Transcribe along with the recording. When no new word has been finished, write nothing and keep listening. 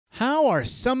How are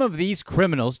some of these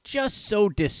criminals just so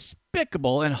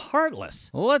despicable and heartless?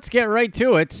 Let's get right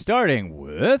to it, starting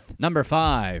with number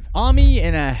 5. Omni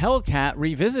in a Hellcat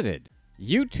Revisited.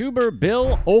 YouTuber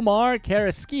Bill Omar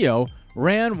Carrasquillo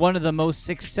ran one of the most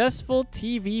successful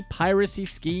TV piracy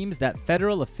schemes that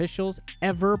federal officials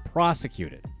ever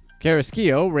prosecuted.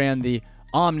 Carrasquillo ran the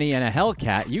Omni and a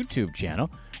Hellcat YouTube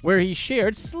channel, where he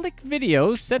shared slick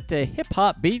videos set to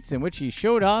hip-hop beats in which he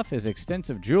showed off his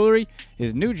extensive jewelry,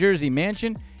 his New Jersey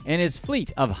mansion, and his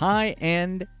fleet of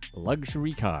high-end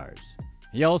luxury cars.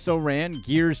 He also ran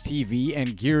Gears TV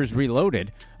and Gears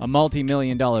Reloaded, a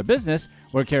multi-million-dollar business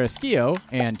where Carrasquillo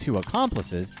and 2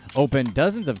 accomplices opened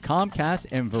dozens of Comcast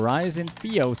and Verizon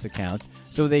Fios accounts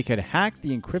so they could hack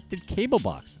the encrypted cable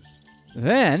boxes.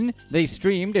 Then, they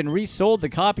streamed and resold the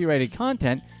copyrighted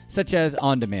content, such as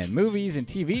on-demand movies and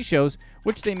TV shows,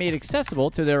 which they made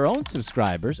accessible to their own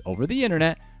subscribers over the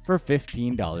internet for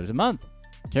 $15 a month.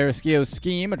 Carrasquillo's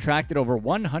scheme attracted over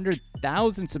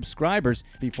 100,000 subscribers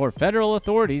before federal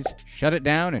authorities shut it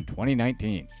down in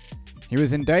 2019. He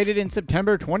was indicted in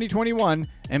September 2021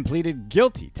 and pleaded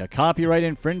guilty to copyright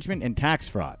infringement and tax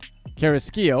fraud.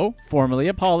 Carrasquillo formally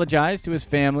apologized to his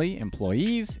family,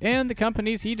 employees, and the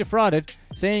companies he defrauded,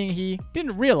 saying he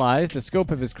didn't realize the scope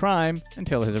of his crime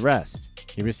until his arrest.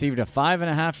 He received a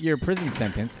 5.5-year prison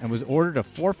sentence and was ordered to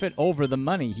forfeit over the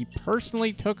money he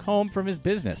personally took home from his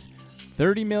business,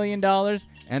 $30 million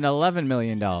and $11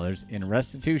 million in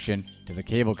restitution to the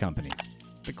cable companies.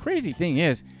 The crazy thing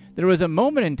is, there was a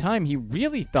moment in time he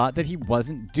really thought that he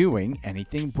wasn't doing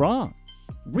anything wrong.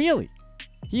 Really.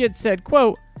 He had said,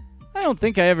 quote, "I don't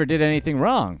think I ever did anything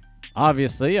wrong.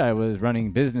 Obviously, I was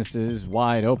running businesses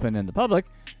wide open in the public.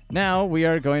 Now we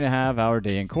are going to have our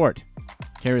day in court."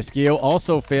 Carrasquillo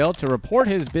also failed to report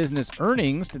his business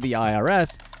earnings to the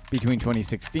IRS between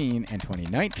 2016 and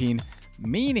 2019,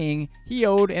 meaning he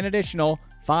owed an additional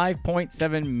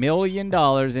 $5.7 million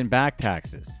in back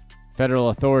taxes. Federal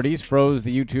authorities froze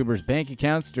the YouTuber's bank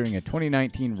accounts during a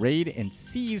 2019 raid and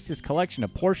seized his collection of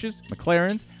Porsches,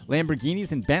 McLarens,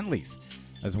 Lamborghinis, and Bentleys,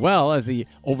 as well as the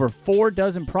over 4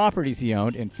 dozen properties he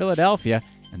owned in Philadelphia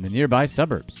and the nearby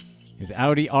suburbs. His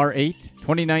Audi R8,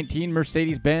 2019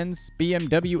 Mercedes-Benz,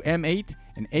 BMW M8,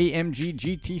 and AMG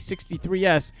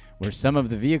GT63S were some of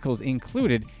the vehicles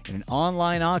included in an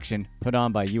online auction put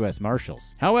on by U.S.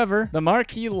 Marshals. However, the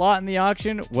marquee lot in the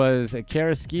auction was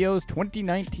Carrasquillo's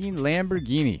 2019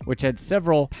 Lamborghini, which had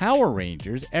several Power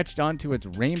Rangers etched onto its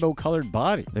rainbow-colored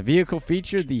body. The vehicle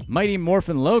featured the Mighty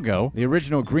Morphin logo, the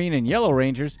original green and yellow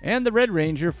Rangers, and the Red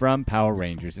Ranger from Power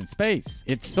Rangers in Space.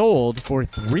 It sold for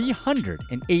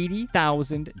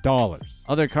 $380,000.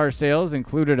 Other car sales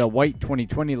included a white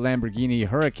 2020 Lamborghini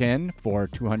Huracan for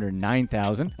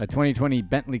 $209,000, a 2020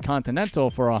 Bentley Continental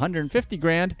for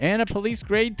 $150,000, and a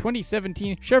police-grade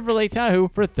 2017 Chevrolet Tahoe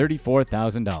for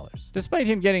 $34,000. Despite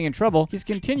him getting in trouble, he's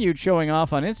continued showing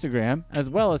off on Instagram, as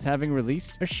well as having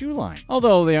released a shoe line.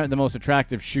 Although they aren't the most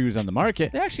attractive shoes on the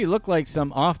market, they actually look like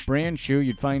some off-brand shoe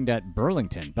you'd find at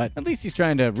Burlington, but at least he's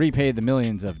trying to repay the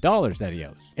millions of dollars that he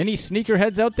owes. Any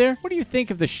sneakerheads out there? What do you think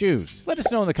of the shoes? Let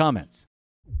us know in the comments.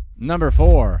 Number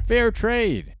 4. Fair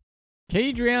trade.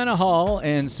 Kaydrianna Hall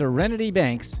and Serenadi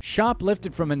Banks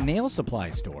shoplifted from a nail supply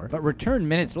store, but returned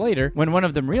minutes later when one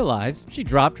of them realized she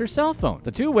dropped her cell phone. The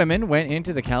 2 women went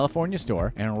into the California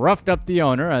store and roughed up the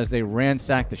owner as they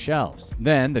ransacked the shelves.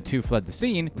 Then the 2 fled the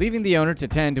scene, leaving the owner to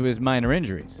tend to his minor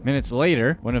injuries. Minutes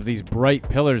later, one of these bright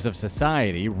pillars of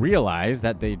society realized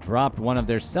that they dropped one of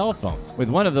their cell phones, with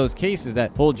one of those cases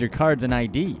that holds your cards and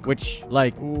ID, which,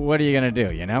 like, what are you gonna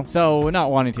do, you know? So,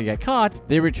 not wanting to get caught,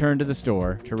 they returned to the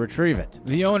store to retrieve it.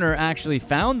 The owner actually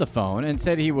found the phone and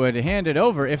said he would hand it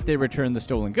over if they returned the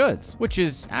stolen goods, which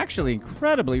is actually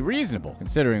incredibly reasonable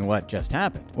considering what just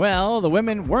happened. Well, the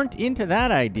women weren't into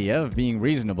that idea of being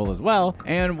reasonable as well,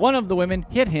 and one of the women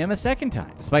hit him a second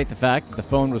time, despite the fact that the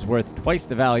phone was worth twice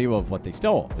the value of what they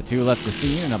stole. The 2 left the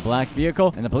scene in a black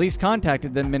vehicle, and the police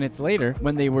contacted them minutes later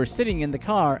when they were sitting in the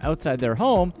car outside their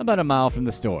home about a mile from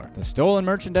the store. The stolen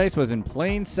merchandise was in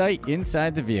plain sight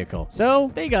inside the vehicle,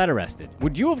 so they got arrested.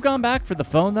 Would you have gone back for the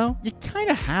phone, though? You kind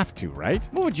of have to, right?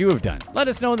 What would you have done? Let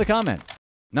us know in the comments.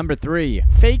 Number 3.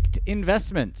 Faked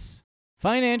investments.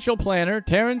 Financial planner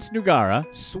Terrence Nugara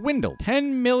swindled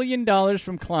 $10 million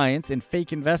from clients in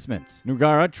fake investments.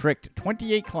 Nugara tricked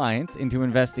 28 clients into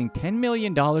investing $10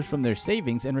 million from their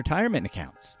savings and retirement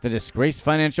accounts. The disgraced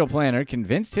financial planner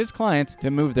convinced his clients to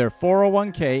move their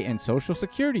 401k and Social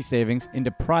Security savings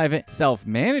into private,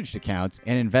 self-managed accounts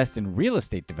and invest in real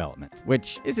estate development,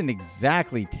 which isn't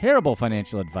exactly terrible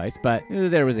financial advice, but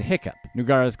there was a hiccup.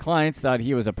 Nugara's clients thought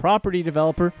he was a property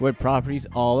developer who had properties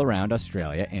all around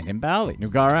Australia and in Bali.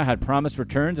 Nugara had promised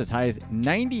returns as high as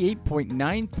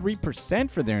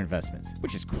 98.93% for their investments,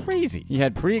 which is crazy. He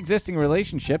had pre-existing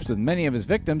relationships with many of his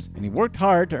victims, and he worked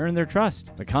hard to earn their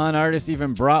trust. The con artist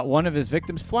even brought one of his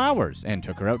victims flowers and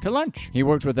took her out to lunch. He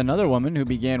worked with another woman who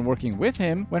began working with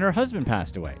him when her husband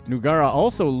passed away. Nugara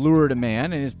also lured a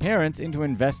man and his parents into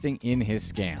investing in his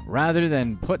scam. Rather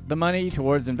than put the money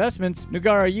towards investments,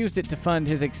 Nugara used it to fund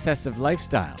his excessive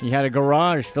lifestyle. He had a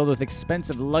garage filled with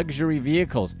expensive luxury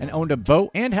vehicles and owned a boat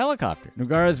and helicopter.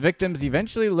 Nugara's victims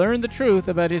eventually learned the truth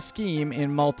about his scheme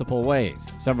in multiple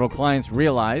ways. Several clients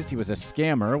realized he was a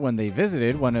scammer when they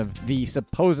visited one of the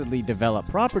supposedly developed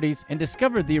properties and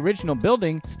discovered the original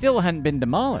building still hadn't been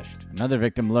demolished. Another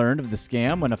victim learned of the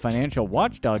scam when a financial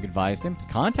watchdog advised him to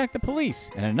contact the police,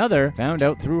 and another found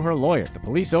out through her lawyer. The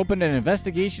police opened an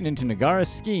investigation into Nugara's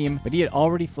scheme, but he had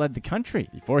already fled the country.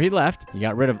 Before he left, he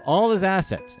got rid of all his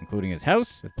assets, including his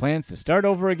house, with plans to start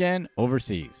over again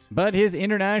overseas. But his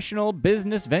international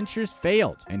business ventures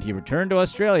failed, and he returned to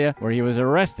Australia, where he was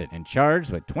arrested and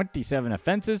charged with 27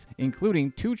 offenses,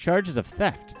 including 2 charges of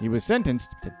theft. He was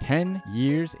sentenced to 10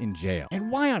 years in jail.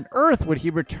 And why on earth would he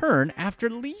return after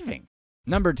leaving?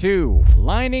 Number 2.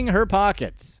 Lining her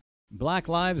pockets. Black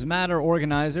Lives Matter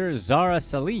organizer Zara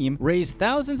Salim raised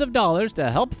thousands of dollars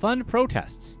to help fund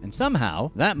protests, and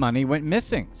somehow that money went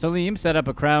missing. Salim set up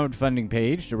a crowdfunding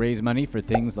page to raise money for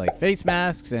things like face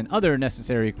masks and other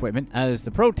necessary equipment as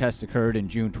the protests occurred in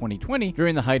June 2020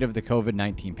 during the height of the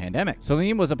COVID-19 pandemic.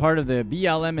 Salim was a part of the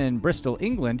BLM in Bristol,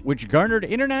 England, which garnered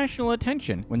international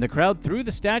attention when the crowd threw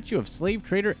the statue of slave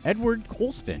trader Edward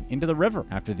Colston into the river.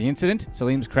 After the incident,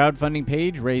 Salim's crowdfunding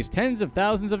page raised tens of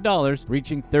thousands of dollars,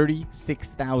 reaching $36,000.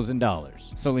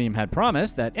 Salim had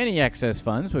promised that any excess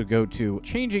funds would go to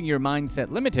Changing Your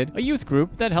Mindset Limited, a youth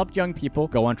group that helped young people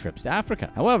go on trips to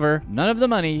Africa. However, none of the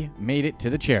money made it to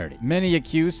the charity. Many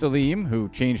accused Salim, who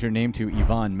changed her name to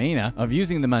Yvonne Mena, of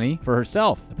using the money for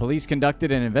herself. The police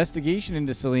conducted an investigation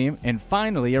into Salim and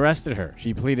finally arrested her.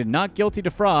 She pleaded not guilty to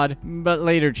fraud, but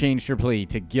later changed her plea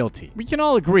to guilty. We can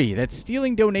all agree that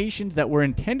stealing donations that were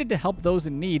intended to help those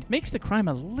in need makes the crime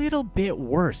a little bit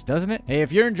worse, doesn't it? Hey,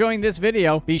 if you're enjoying this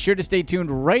video, be sure to stay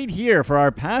tuned right here for our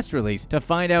past release to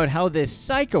find out how this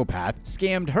psychopath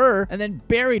scammed her and then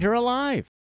buried her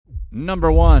alive.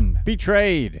 Number 1.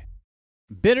 Betrayed.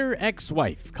 Bitter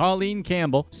ex-wife Colleen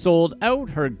Campbell sold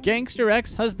out her gangster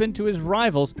ex-husband to his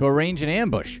rivals to arrange an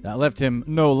ambush that left him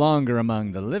no longer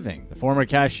among the living. The former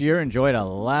cashier enjoyed a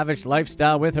lavish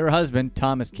lifestyle with her husband,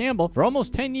 Thomas Campbell, for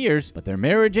almost 10 years, but their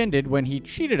marriage ended when he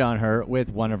cheated on her with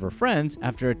one of her friends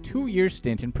after a 2-year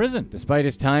stint in prison. Despite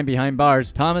his time behind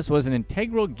bars, Thomas was an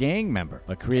integral gang member,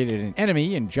 but created an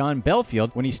enemy in John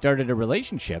Belfield when he started a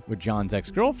relationship with John's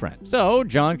ex-girlfriend. So,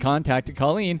 John contacted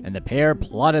Colleen, and the pair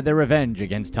plotted their revenge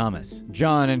against Thomas.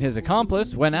 John and his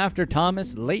accomplice went after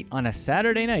Thomas late on a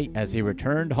Saturday night as he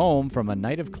returned home from a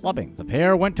night of clubbing. The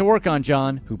pair went to work on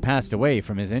John, who passed away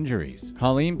from his injuries.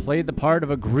 Colleen played the part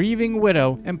of a grieving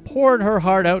widow and poured her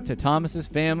heart out to Thomas's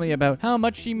family about how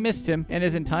much she missed him, and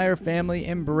his entire family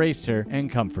embraced her and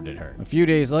comforted her. A few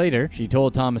days later, she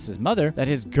told Thomas's mother that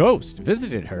his ghost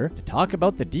visited her to talk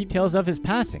about the details of his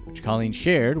passing, which Colleen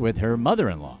shared with her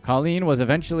mother-in-law. Colleen was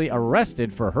eventually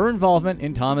arrested for her involvement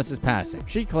in Thomas's passing.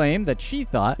 She claimed that she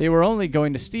thought they were only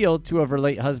going to steal 2 of her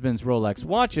late husband's Rolex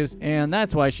watches, and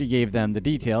that's why she gave them the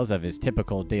details of his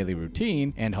typical daily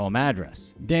routine and home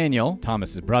address. Daniel,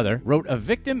 Thomas's brother, wrote a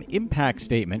victim impact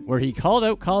statement where he called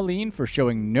out Colleen for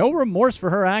showing no remorse for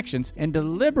her actions and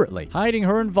deliberately hiding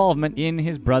her involvement in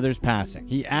his brother's passing.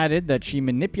 He added that she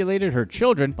manipulated her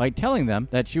children by telling them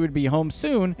that she would be home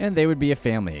soon and they would be a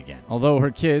family again. Although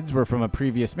her kids were from a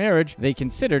previous marriage, they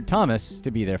considered Thomas to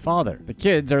be their father. The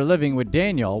kids are living with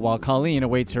Daniel while Colleen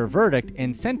awaits her verdict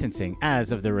and sentencing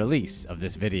as of the release of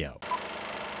this video.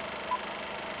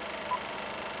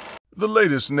 The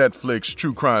latest Netflix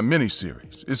true crime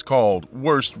miniseries is called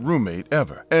Worst Roommate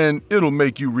Ever, and it'll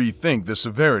make you rethink the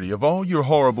severity of all your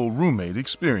horrible roommate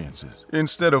experiences.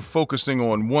 Instead of focusing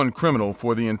on one criminal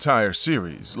for the entire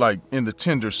series, like in The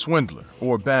Tinder Swindler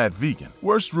or Bad Vegan,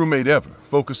 Worst Roommate Ever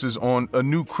focuses on a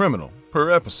new criminal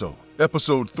per episode.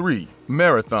 Episode 3,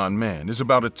 Marathon Man, is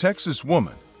about a Texas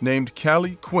woman named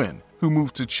Callie Quinn who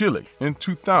moved to Chile in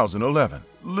 2011.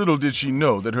 Little did she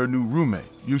know that her new roommate,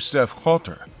 Youssef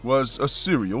Khalter, was a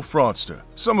serial fraudster.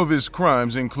 Some of his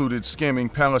crimes included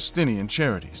scamming Palestinian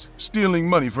charities, stealing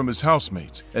money from his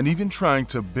housemates, and even trying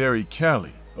to bury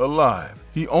Callie alive.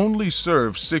 He only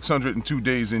served 602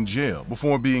 days in jail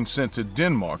before being sent to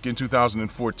Denmark in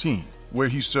 2014. where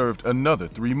he served another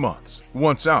 3 months.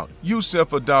 Once out,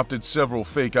 Yusef adopted several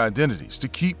fake identities to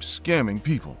keep scamming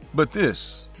people. But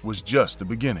this was just the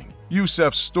beginning.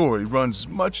 Yusef's story runs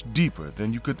much deeper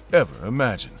than you could ever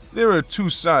imagine. There are 2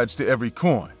 sides to every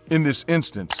coin. In this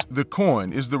instance, the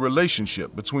coin is the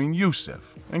relationship between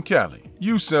Yusef and Callie.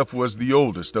 Yusef was the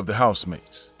oldest of the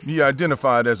housemates. He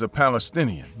identified as a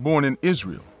Palestinian, born in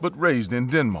Israel, but raised in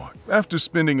Denmark. After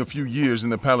spending a few years in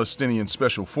the Palestinian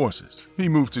Special Forces, he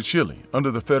moved to Chile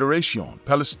under the Federación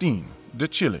Palestina de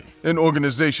Chile, an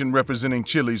organization representing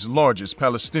Chile's largest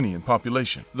Palestinian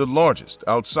population, the largest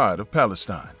outside of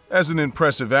Palestine. As an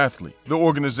impressive athlete, the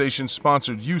organization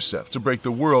sponsored Yusef to break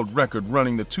the world record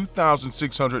running the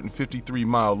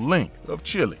 2,653-mile length of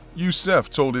Chile. Yusef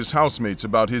told his housemates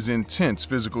about his intense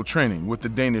physical training with the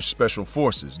Danish Special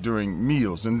Forces during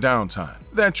meals and downtime.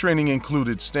 That training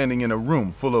included standing in a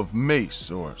room full of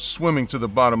mace or swimming to the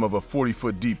bottom of a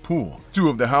 40-foot deep pool. 2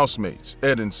 of the housemates,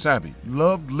 Ed and Sabi,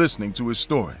 loved listening to his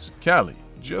stories. Callie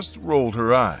just rolled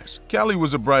her eyes. Callie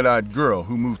was a bright-eyed girl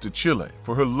who moved to Chile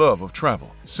for her love of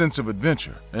travel, sense of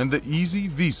adventure, and the easy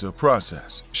visa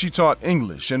process. She taught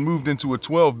English and moved into a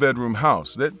 12-bedroom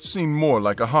house that seemed more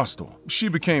like a hostel. She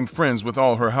became friends with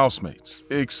all her housemates,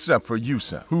 except for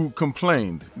Yusef, who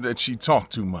complained that she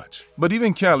talked too much. But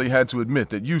even Callie had to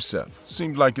admit that Yusef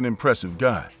seemed like an impressive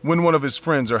guy. When one of his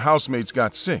friends or housemates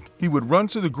got sick, he would run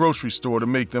to the grocery store to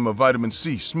make them a vitamin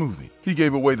C smoothie. He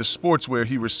gave away the sportswear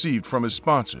he received from his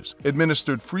sponsors,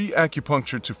 administered free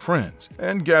acupuncture to friends,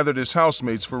 and gathered his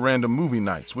housemates for random movie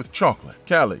nights with chocolate.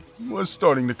 Callie was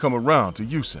starting to come around to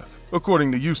Yusef.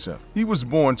 According to Yusef, he was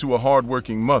born to a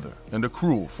hard-working mother and a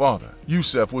cruel father.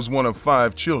 Yusef was one of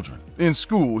 5 children. In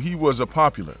school, he was a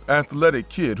popular, athletic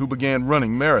kid who began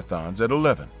running marathons at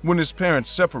 11. When his parents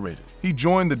separated, he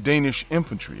joined the Danish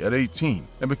infantry at 18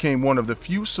 and became one of the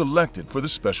few selected for the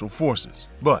Special Forces.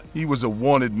 But he was a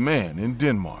wanted man in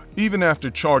Denmark. Even after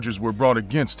charges were brought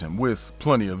against him with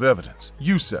plenty of evidence,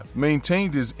 Yusef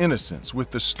maintained his innocence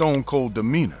with the stone-cold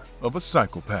demeanor of a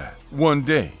psychopath. One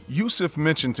day, Yusef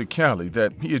mentioned to Callie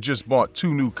that he had just bought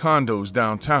 2 new condos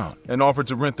downtown and offered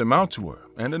to rent them out to her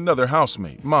and another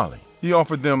housemate, Molly. He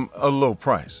offered them a low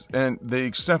price, and they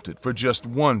accepted for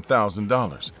just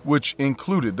 $1,000, which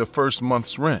included the first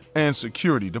month's rent and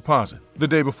security deposit. The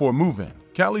day before move-in,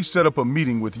 Callie set up a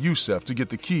meeting with Yusef to get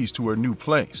the keys to her new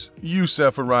place.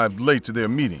 Yusef arrived late to their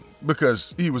meeting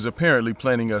because he was apparently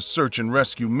planning a search and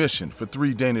rescue mission for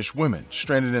 3 Danish women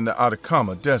stranded in the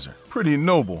Atacama Desert. Pretty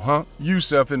noble, huh?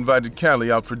 Yusef invited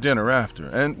Callie out for dinner after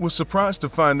and was surprised to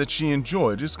find that she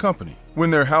enjoyed his company.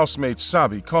 When their housemate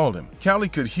Sabi called him, Callie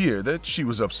could hear that she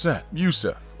was upset.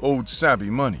 Yusef owed Sabi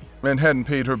money and hadn't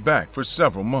paid her back for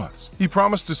several months. He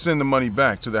promised to send the money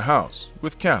back to the house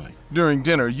with Callie. During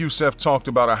dinner, Yusef talked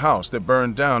about a house that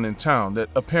burned down in town that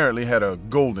apparently had a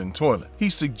golden toilet. He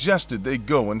suggested they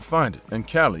go and find it, and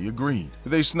Callie agreed.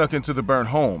 They snuck into the burnt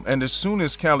home, and as soon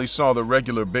as Callie saw the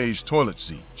regular beige toilet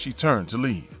seat, she turned to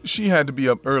leave. She had to be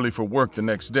up early for work the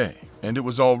next day, and it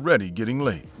was already getting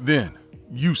late. Then,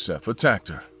 Yusef attacked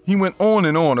her. He went on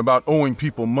and on about owing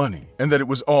people money and that it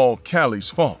was all Callie's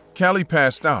fault. Callie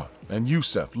passed out and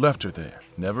Yusef left her there,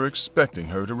 never expecting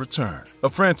her to return. A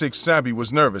frantic Sabi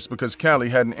was nervous because Callie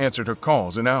hadn't answered her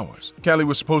calls in hours. Callie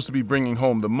was supposed to be bringing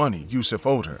home the money Yusef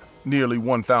owed her, nearly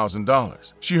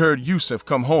 $1,000. She heard Yusef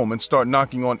come home and start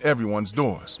knocking on everyone's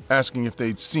doors, asking if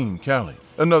they'd seen Callie.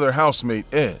 Another housemate,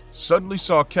 Ed, suddenly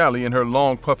saw Callie in her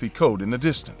long puffy coat in the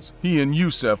distance. He and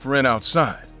Yusef ran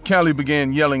outside. Callie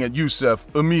began yelling at Yusef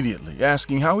immediately,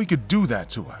 asking how he could do that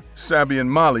to her. Sabi and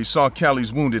Molly saw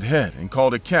Callie's wounded head and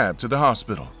called a cab to the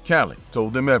hospital. Callie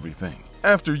told them everything.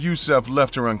 After Yusef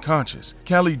left her unconscious,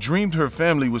 Callie dreamed her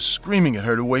family was screaming at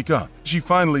her to wake up. She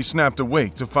finally snapped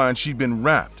awake to find she'd been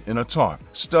wrapped in a tarp,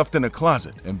 stuffed in a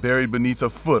closet, and buried beneath a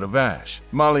foot of ash.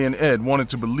 Molly and Ed wanted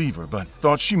to believe her, but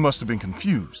thought she must have been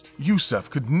confused. Yusef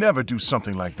could never do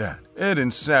something like that. Ed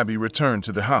and Sabi returned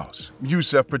to the house.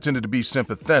 Yusef pretended to be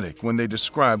sympathetic when they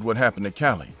described what happened to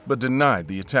Callie, but denied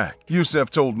the attack. Yusef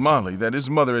told Molly that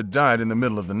his mother had died in the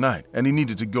middle of the night and he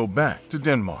needed to go back to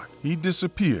Denmark. He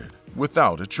disappeared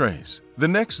without a trace. The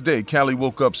next day, Callie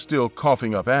woke up still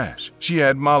coughing up ash. She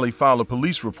had Molly file a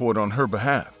police report on her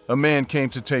behalf. A man came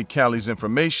to take Callie's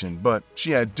information, but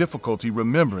she had difficulty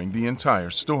remembering the entire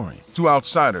story. To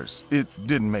outsiders, it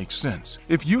didn't make sense.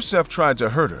 If Yusef tried to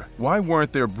hurt her, why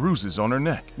weren't there bruises on her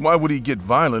neck? Why would he get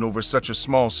violent over such a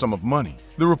small sum of money?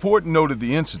 The report noted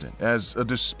the incident as a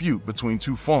dispute between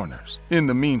 2 foreigners. In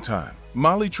the meantime,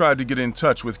 Molly tried to get in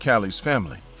touch with Callie's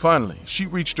family. Finally, she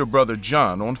reached her brother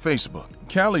John on Facebook.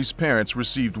 Callie's parents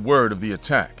received word of the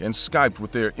attack and Skyped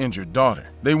with their injured daughter.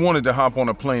 They wanted to hop on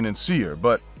a plane and see her,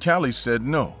 but Callie said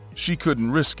no. She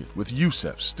couldn't risk it with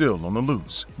Yusef still on the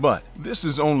loose. But this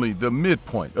is only the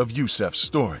midpoint of Yusef's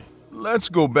story. Let's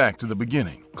go back to the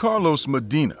beginning. Carlos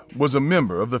Medina was a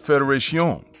member of the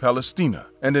Federación Palestina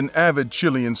and an avid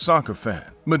Chilean soccer fan.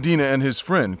 Medina and his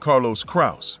friend Carlos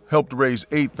Kraus helped raise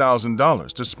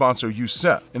 $8,000 to sponsor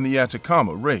Yusef in the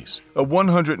Atacama race, a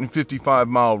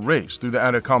 155-mile race through the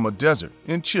Atacama Desert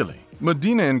in Chile.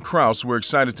 Medina and Kraus were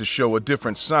excited to show a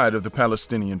different side of the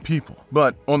Palestinian people.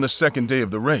 But on the second day of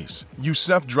the race,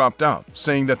 Yusef dropped out,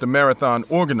 saying that the marathon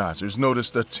organizers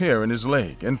noticed a tear in his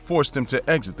leg and forced him to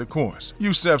exit the course.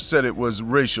 Yusef said it was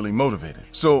racially motivated.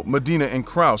 So Medina and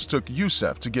Kraus took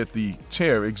Yusef to get the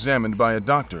tear examined by a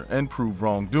doctor and prove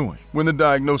wrongdoing. When the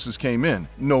diagnosis came in,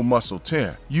 no muscle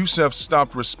tear, Yusef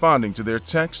stopped responding to their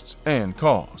texts and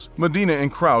calls. Medina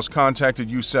and Kraus contacted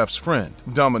Yusef's friend,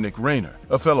 Dominic Rayner,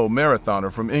 a fellow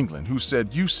marathoner from England who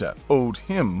said Yusef owed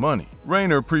him money.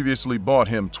 Rayner previously bought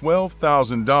him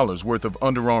 $12,000 worth of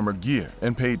Under Armour gear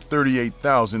and paid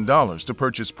 $38,000 to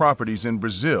purchase properties in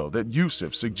Brazil that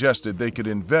Yusef suggested they could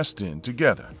invest in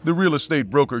together. The real estate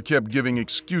broker kept giving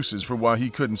excuses for why he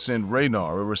couldn't send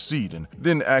Rayner a receipt and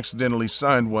then accidentally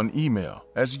signed one email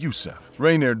as Yusef.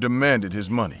 Rayner demanded his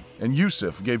money, and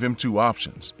Yusef gave him two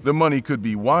options. The money could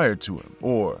be wired to him,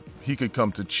 or he could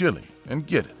come to Chile and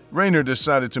get it. Rayner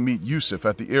decided to meet Yusef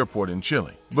at the airport in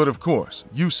Chile. But of course,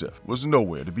 Yusef was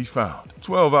nowhere to be found.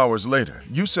 12 hours later,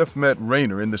 Yusef met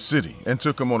Rayner in the city and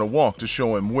took him on a walk to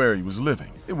show him where he was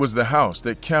living. It was the house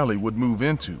that Callie would move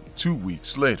into 2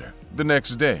 weeks later. The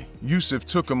next day, Yusef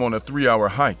took him on a 3-hour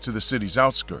hike to the city's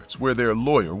outskirts where their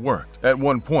lawyer worked. At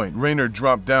one point, Rayner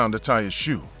dropped down to tie his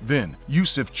shoe. Then,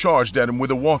 Yusef charged at him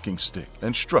with a walking stick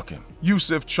and struck him.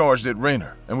 Yusef charged at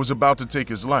Rayner and was about to take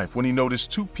his life when he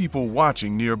noticed two people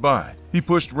watching nearby. He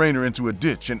pushed Rayner into a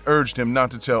ditch and urged him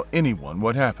not to tell anyone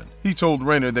what happened. He told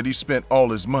Rayner that he spent all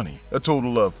his money, a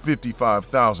total of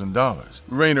 $55,000.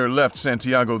 Rayner left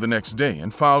Santiago the next day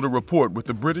and filed a report with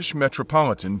the British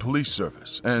Metropolitan Police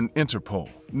Service and Interpol.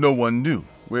 No one knew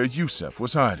where Yusef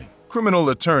was hiding. Criminal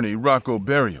attorney Rocco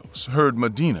Barrios heard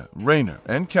Medina, Rayner,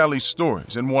 and Callie's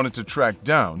stories and wanted to track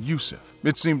down Yusef.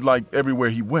 It seemed like everywhere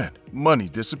he went, money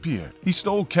disappeared. He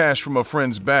stole cash from a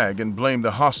friend's bag and blamed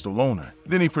the hostel owner.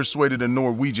 Then he persuaded a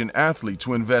Norwegian athlete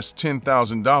to invest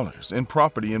 $10,000 in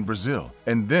property in Brazil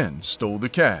and then stole the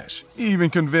cash. He even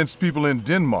convinced people in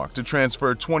Denmark to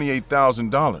transfer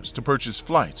 $28,000 to purchase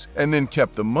flights and then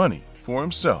kept the money for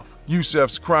himself.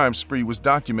 Yusef's crime spree was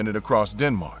documented across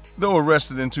Denmark. Though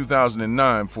arrested in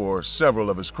 2009 for several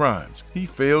of his crimes, he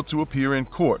failed to appear in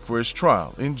court for his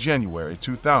trial in January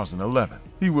 2011.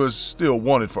 He was still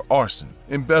wanted for arson,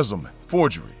 embezzlement,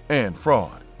 forgery, and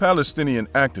fraud. Palestinian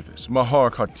activist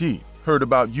Mahar Khatib heard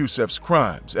about Yusef's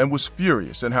crimes and was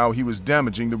furious at how he was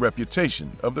damaging the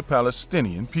reputation of the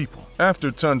Palestinian people.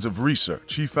 After tons of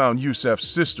research, he found Yusef's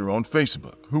sister on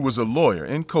Facebook, who was a lawyer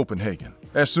in Copenhagen.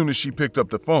 As soon as she picked up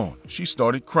the phone, she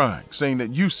started crying, saying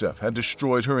that Yusef had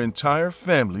destroyed her entire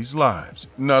family's lives.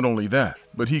 Not only that,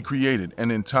 but he created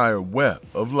an entire web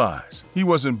of lies. He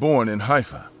wasn't born in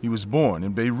Haifa. He was born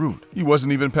in Beirut. He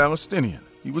wasn't even Palestinian.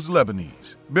 He was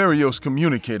Lebanese. Barrios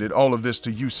communicated all of this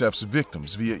to Yusef's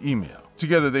victims via email.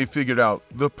 Together they figured out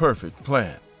the perfect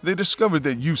plan. They discovered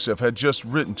that Yusef had just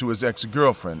written to his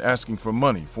ex-girlfriend asking for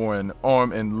money for an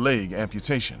arm and leg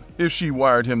amputation. If she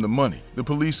wired him the money, the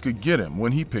police could get him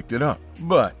when he picked it up.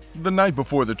 But the night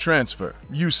before the transfer,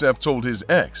 Yusef told his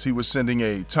ex he was sending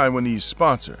a Taiwanese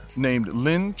sponsor named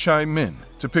Lin Chai Min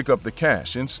to pick up the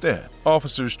cash instead.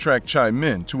 Officers tracked Chai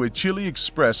Min to a Chile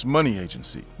Express money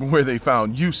agency where they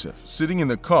found Yusef sitting in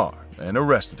the car and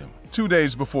arrested him. 2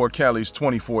 days before Callie's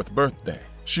 24th birthday,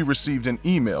 she received an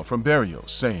email from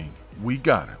Barrios saying, "We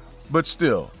got him." But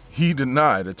still, he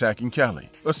denied attacking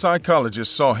Callie. A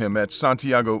psychologist saw him at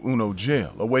Santiago Uno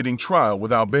jail awaiting trial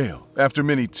without bail. After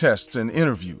many tests and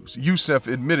interviews, Yusef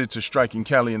admitted to striking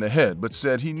Callie in the head but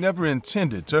said he never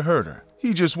intended to hurt her.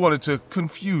 He just wanted to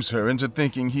confuse her into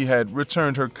thinking he had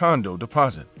returned her condo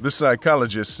deposit. The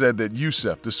psychologist said that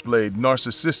Yusef displayed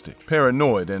narcissistic,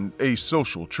 paranoid, and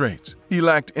asocial traits. He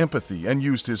lacked empathy and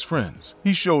used his friends.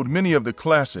 He showed many of the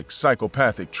classic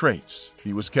psychopathic traits.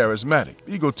 He was charismatic,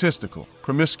 egotistical,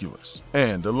 promiscuous,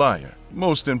 and a liar.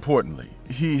 Most importantly,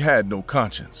 he had no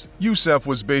conscience. Yusef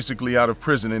was basically out of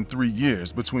prison in 3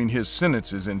 years between his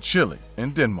sentences in Chile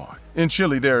and Denmark. In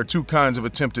Chile, there are two kinds of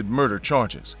attempted murder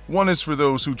charges. One is for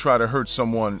those who try to hurt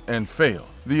someone and fail.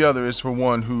 The other is for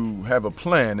one who have a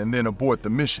plan and then abort the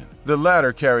mission. The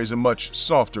latter carries a much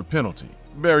softer penalty.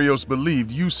 Barrios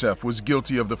believed Yusef was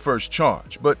guilty of the first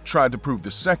charge, but tried to prove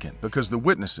the second because the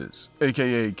witnesses,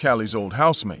 aka Callie's old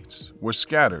housemates, were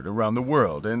scattered around the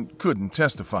world and couldn't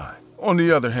testify. On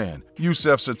the other hand,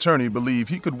 Yusef's attorney believed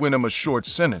he could win him a short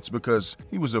sentence because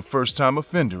he was a first-time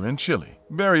offender in Chile.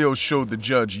 Barrios showed the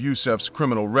judge Yusef's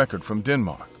criminal record from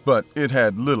Denmark, but it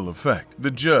had little effect. The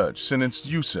judge sentenced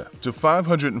Yusef to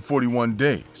 541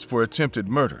 days for attempted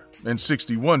murder and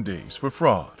 61 days for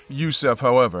fraud. Yusef,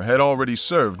 however, had already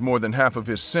served more than half of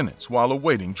his sentence while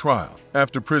awaiting trial.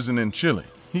 After prison in Chile,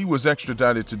 he was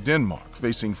extradited to Denmark,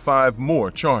 facing 5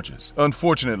 more charges.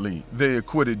 Unfortunately, they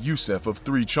acquitted Yusef of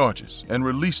 3 charges and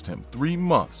released him 3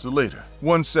 months later.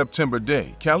 One September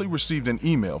day, Callie received an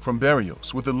email from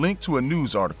Barrios with a link to a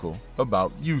news article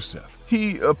about Yusef.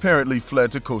 He apparently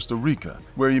fled to Costa Rica,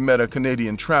 where he met a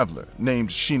Canadian traveler named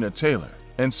Sheena Taylor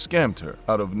and scammed her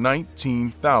out of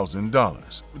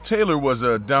 $19,000. Taylor was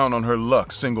a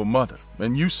down-on-her-luck single mother,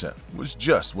 and Yusef was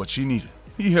just what she needed.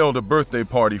 He held a birthday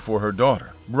party for her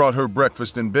daughter, brought her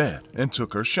breakfast in bed, and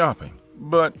took her shopping.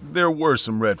 But there were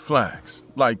some red flags,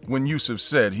 like when Yusef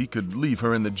said he could leave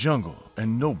her in the jungle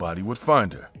and nobody would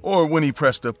find her, or when he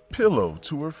pressed a pillow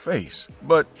to her face.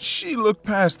 But she looked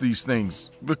past these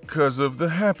things because of the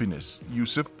happiness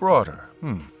Yusef brought her.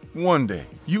 One day,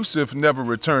 Yusef never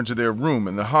returned to their room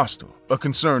in the hostel. A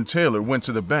concerned Taylor went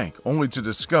to the bank only to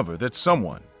discover that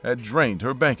someone had drained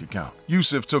her bank account.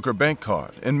 Yusef took her bank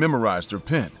card and memorized her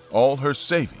PIN. All her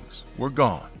savings were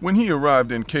gone. When he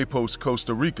arrived in Quepos,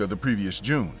 Costa Rica the previous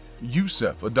June,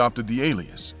 Yusef adopted the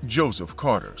alias Joseph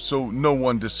Carter so no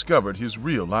one discovered his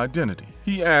real identity.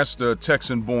 He asked a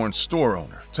Texan-born store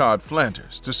owner, Todd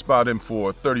Flanders, to spot him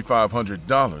for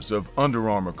 $3,500 of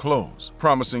Under Armour clothes,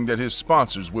 promising that his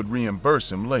sponsors would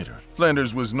reimburse him later.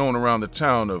 Flanders was known around the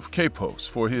town of Quepos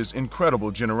for his incredible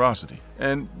generosity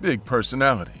and big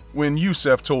personality. When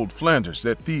Yusef told Flanders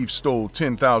that thieves stole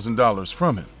 $10,000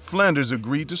 from him, Flanders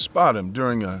agreed to spot him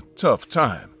during a tough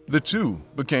time. The two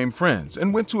became friends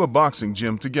and went to a boxing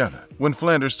gym together. When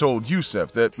Flanders told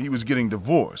Yusef that he was getting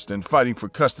divorced and fighting for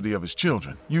custody of his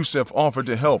children, Yusef offered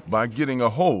to help by getting a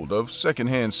hold of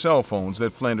secondhand cell phones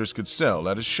that Flanders could sell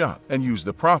at his shop and use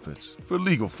the profits for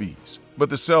legal fees. But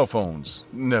the cell phones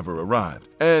never arrived,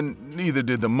 and neither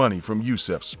did the money from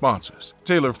Yusef's sponsors.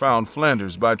 Taylor found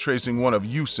Flanders by tracing one of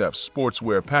Yusef's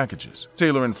sportswear packages.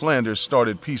 Taylor and Flanders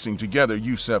started piecing together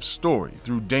Yusef's story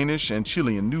through Danish and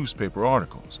Chilean newspaper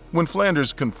articles. When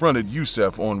Flanders confronted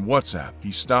Yusef on WhatsApp,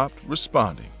 he stopped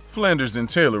responding. Flanders and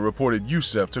Taylor reported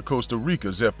Yusef to Costa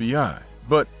Rica's FBI.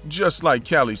 But just like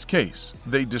Callie's case,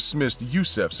 they dismissed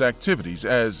Yusef's activities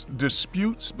as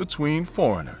disputes between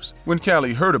foreigners. When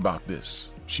Callie heard about this,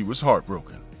 she was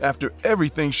heartbroken. After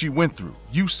everything she went through,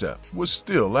 Yusef was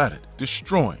still at it,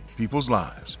 destroying people's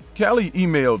lives. Callie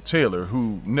emailed Taylor,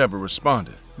 who never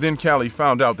responded. Then Callie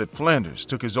found out that Flanders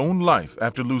took his own life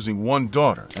after losing one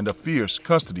daughter and a fierce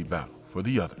custody battle for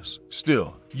the others.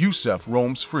 Still, Yusef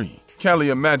roams free. Callie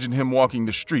imagined him walking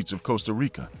the streets of Costa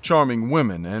Rica, charming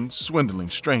women and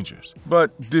swindling strangers.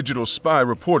 But Digital Spy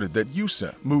reported that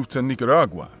Yusef moved to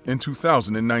Nicaragua in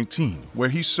 2019, where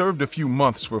he served a few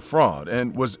months for fraud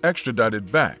and was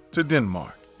extradited back to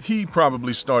Denmark. He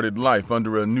probably started life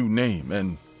under a new name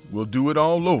and will do it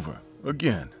all over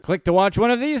again. Click to watch one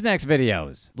of these next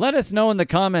videos. Let us know in the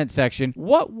comment section,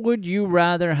 what would you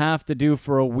rather have to do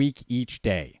for a week each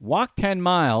day? Walk 10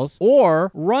 miles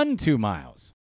or run 2 miles?